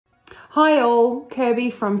Hi all, Kirby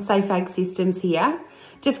from Safe Ag Systems here.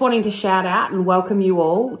 Just wanting to shout out and welcome you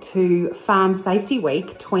all to Farm Safety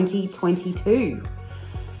Week 2022.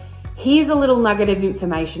 Here's a little nugget of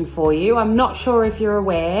information for you. I'm not sure if you're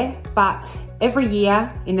aware, but every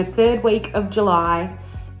year in the third week of July,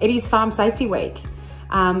 it is Farm Safety Week.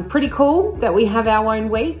 Pretty cool that we have our own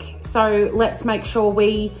week, so let's make sure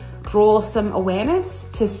we draw some awareness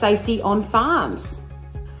to safety on farms.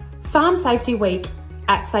 Farm Safety Week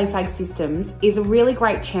at Safe Ag Systems is a really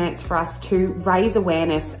great chance for us to raise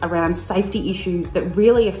awareness around safety issues that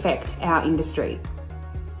really affect our industry.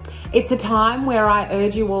 It's a time where I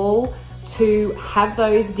urge you all to have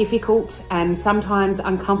those difficult and sometimes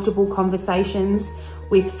uncomfortable conversations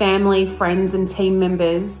with family, friends and team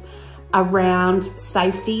members around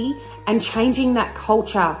safety and changing that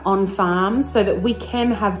culture on farms so that we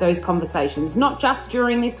can have those conversations, not just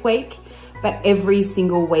during this week, but every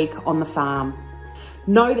single week on the farm.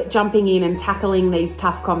 Know that jumping in and tackling these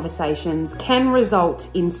tough conversations can result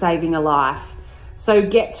in saving a life, so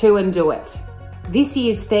get to and do it. This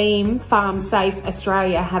year's theme, Farm Safe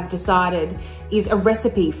Australia have decided, is a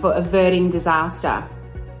recipe for averting disaster.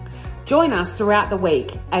 Join us throughout the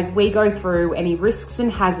week as we go through any risks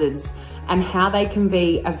and hazards and how they can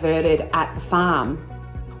be averted at the farm.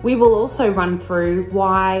 We will also run through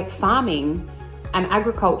why farming and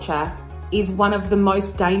agriculture is one of the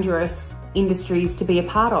most dangerous industries to be a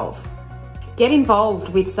part of. Get involved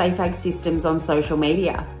with Safe Ag Systems on social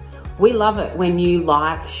media. We love it when you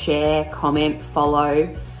like, share, comment,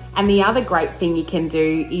 follow. And the other great thing you can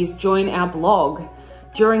do is join our blog.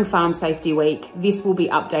 During Farm Safety Week, this will be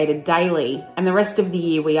updated daily, and the rest of the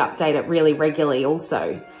year we update it really regularly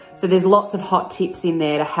also. So there's lots of hot tips in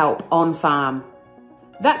there to help on farm.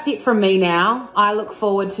 That's it from me now. I look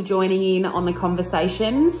forward to joining in on the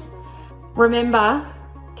conversations. Remember,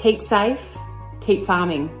 keep safe, keep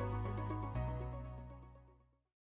farming.